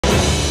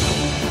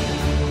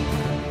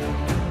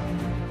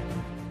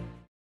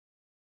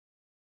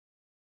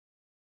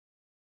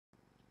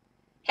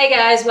Hey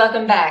guys,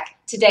 welcome back.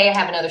 Today I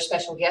have another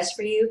special guest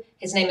for you.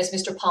 His name is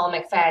Mr. Paul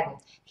McFadden.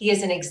 He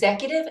is an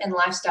executive and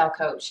lifestyle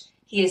coach.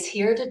 He is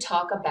here to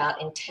talk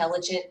about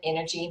intelligent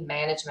energy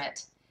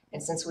management.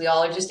 And since we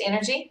all are just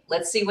energy,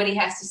 let's see what he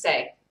has to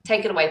say.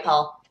 Take it away,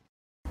 Paul.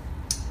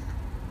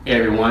 Hey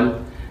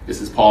everyone, this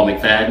is Paul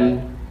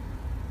McFadden,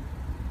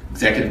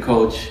 executive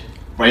coach,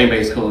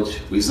 brain-based coach,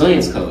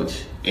 resilience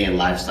coach, and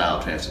lifestyle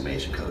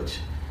transformation coach.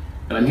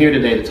 And I'm here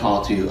today to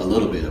talk to you a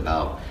little bit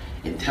about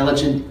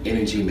intelligent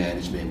energy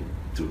management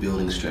through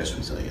building stress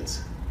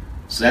resilience.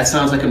 So that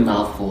sounds like a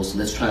mouthful, so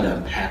let's try to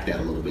unpack that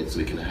a little bit so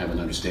we can have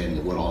an understanding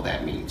of what all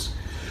that means.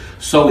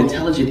 So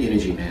intelligent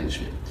energy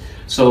management.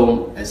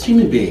 So as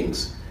human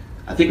beings,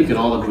 I think we can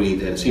all agree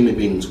that as human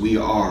beings, we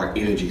are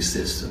energy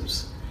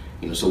systems.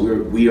 So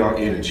we are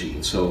energy.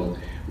 And so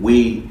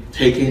we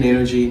take in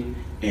energy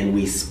and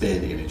we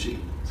spend energy.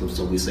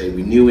 So we say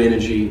renew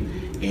energy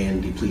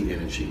and deplete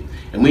energy.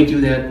 And we do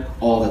that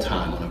all the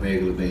time on a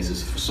regular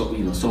basis for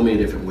so many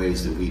different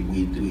ways that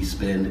we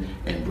spend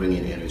and bring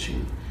in energy.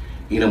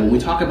 When we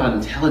talk about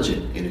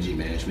intelligent energy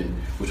management,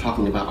 we're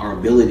talking about our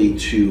ability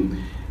to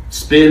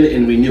spend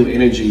and renew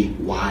energy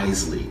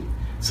wisely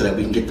so that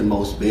we can get the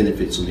most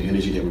benefits from the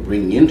energy that we're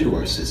bringing into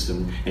our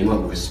system and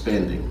what we're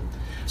spending.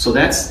 So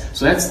that's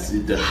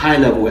the high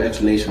level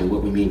explanation of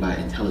what we mean by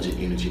intelligent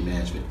energy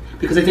management.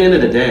 Because at the end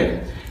of the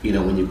day,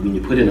 when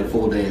you put in a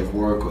full day of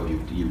work or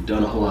you've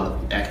done a whole lot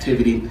of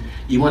activity,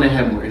 you want to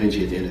have more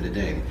energy at the end of the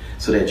day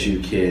so that you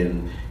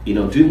can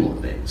do more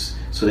things,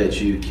 so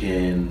that you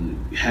can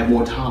have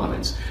more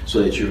tolerance,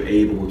 so that you're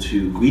able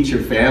to greet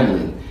your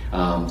family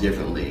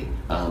differently,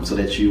 so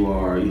that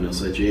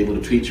you're able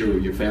to treat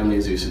your family,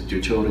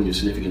 your children, your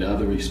significant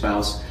other, your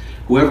spouse,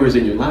 whoever is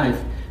in your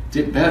life,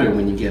 did better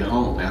when you get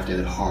home after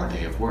that hard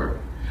day of work.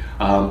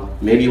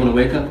 Maybe you want to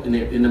wake up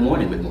in the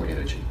morning with more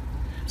energy.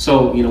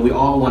 So, we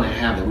all want to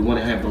have that. We want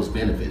to have those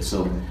benefits.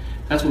 So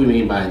that's what we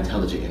mean by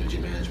intelligent energy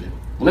management.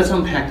 Well, let's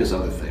unpack this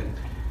other thing.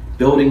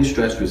 Building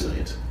stress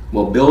resilience.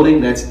 Well,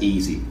 building, that's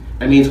easy.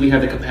 That means we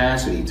have the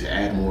capacity to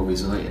add more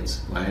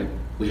resilience, right?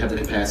 We have the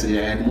capacity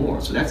to add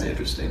more, so that's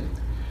interesting.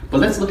 But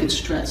let's look at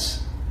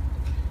stress.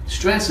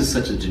 Stress is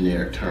such a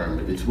generic term.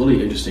 It's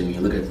really interesting when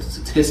you look at the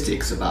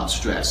statistics about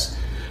stress.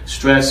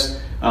 Stress,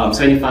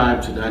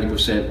 75 to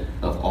 90%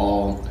 of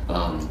all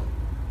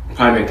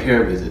primary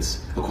care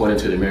visits, according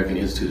to the American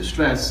Institute of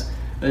Stress,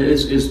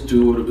 is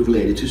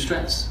related to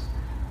stress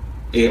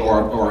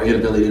or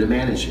inability to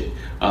manage it.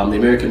 The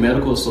American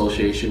Medical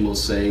Association will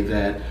say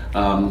that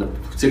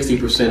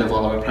 60% of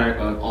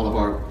all of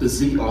our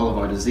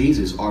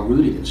diseases are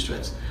rooted in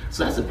stress.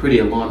 So that's a pretty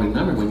alarming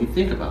number when you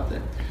think about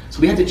that.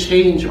 So we have to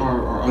change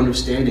our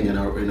understanding and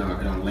our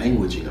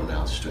languaging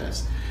around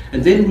stress.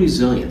 And then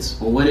resilience.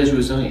 Well, what is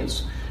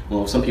resilience?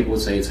 Well, some people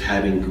would say it's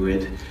having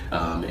grit,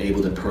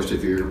 able to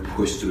persevere,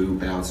 push through,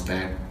 bounce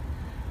back.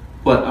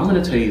 But I'm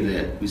going to tell you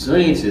that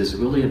resilience is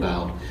really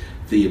about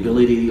the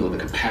ability or the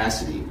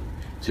capacity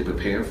to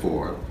prepare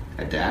for,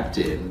 adapt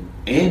in,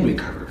 and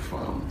recover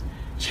from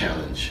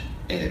challenge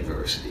and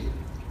adversity.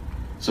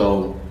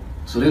 So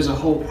there's a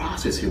whole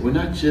process here. We're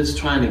not just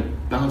trying to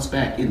bounce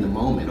back in the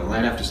moment or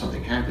right after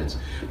something happens,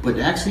 but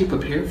actually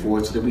prepare for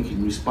it so that we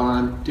can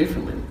respond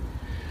differently.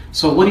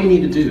 So what do you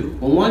need to do?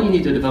 Well, one, you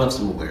need to develop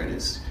some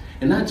awareness.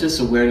 And not just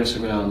awareness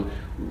around,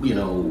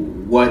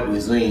 what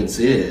resilience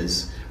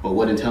is or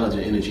what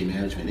intelligent energy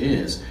management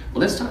is, but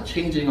let's start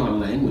changing our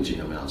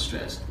languaging around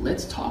stress.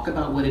 Let's talk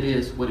about what it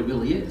is, what it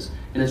really is.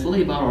 And it's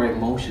really about our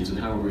emotions and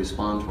how we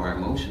respond to our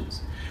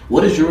emotions.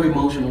 What is your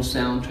emotional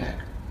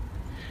soundtrack?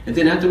 And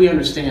then after we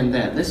understand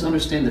that, let's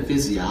understand the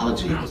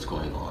physiology of what's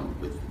going on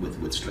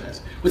with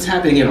stress. What's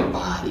happening in our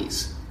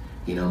bodies,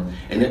 and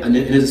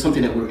it's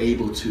something that we're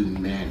able to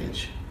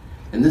manage.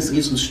 And this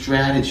gives some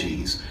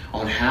strategies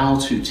on how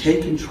to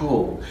take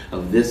control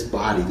of this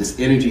body, this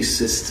energy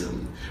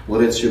system,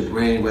 whether it's your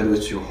brain, whether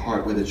it's your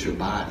heart, whether it's your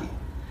body.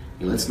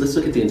 Let's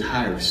look at the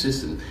entire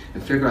system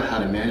and figure out how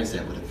to manage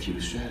that with a few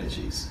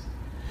strategies.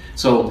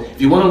 So if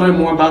you want to learn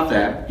more about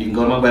that, you can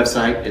go to my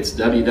website. It's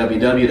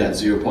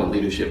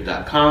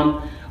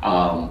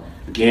www.zeropointleadership.com.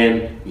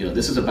 Again,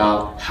 this is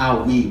about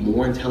how we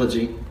more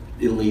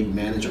intelligently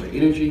manage our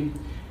energy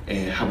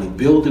and how we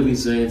build the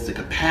resilience, the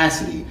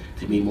capacity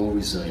to be more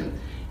resilient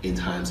in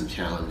times of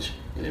challenge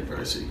and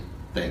adversity.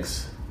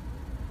 Thanks.